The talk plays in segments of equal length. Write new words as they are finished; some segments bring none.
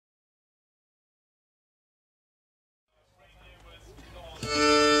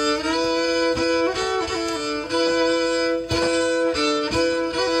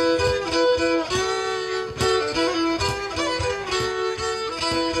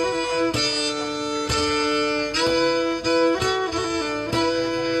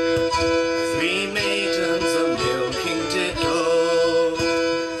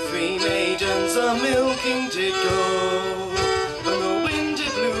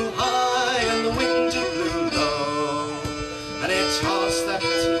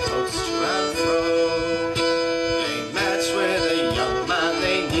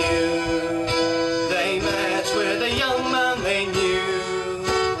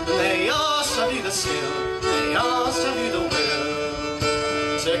the skill, they asked have you the will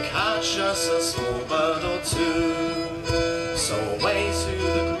to catch us a small bird or two. So away to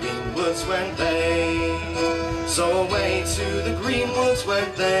the green woods went they, so away to the green woods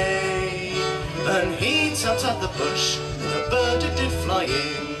went they, and he tapped at the bush, and the bird it did fly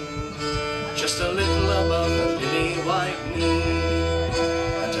in, just a little above the lily white knee,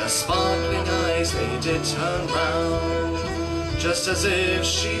 and her sparkling eyes they did turn round, just as if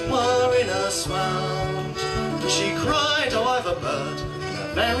she were in a swound. She cried, oh I've a bird,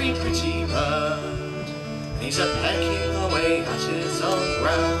 a very pretty bird, he's a-pecking away at his own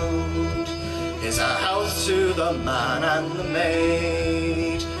ground. Here's a health to the man and the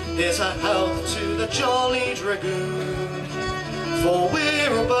maid, here's a health to the jolly dragoon, for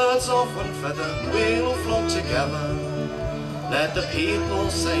we're all birds of one feather, we'll all flock together, let the people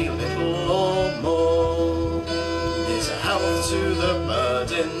say little or more. Here's a health to the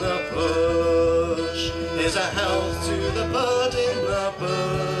bird in the bush, here's a health to the bird in the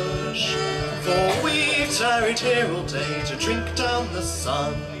bush, for we've tarried here all day to drink down the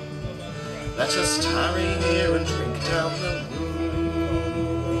sun, let us tarry here and drink down the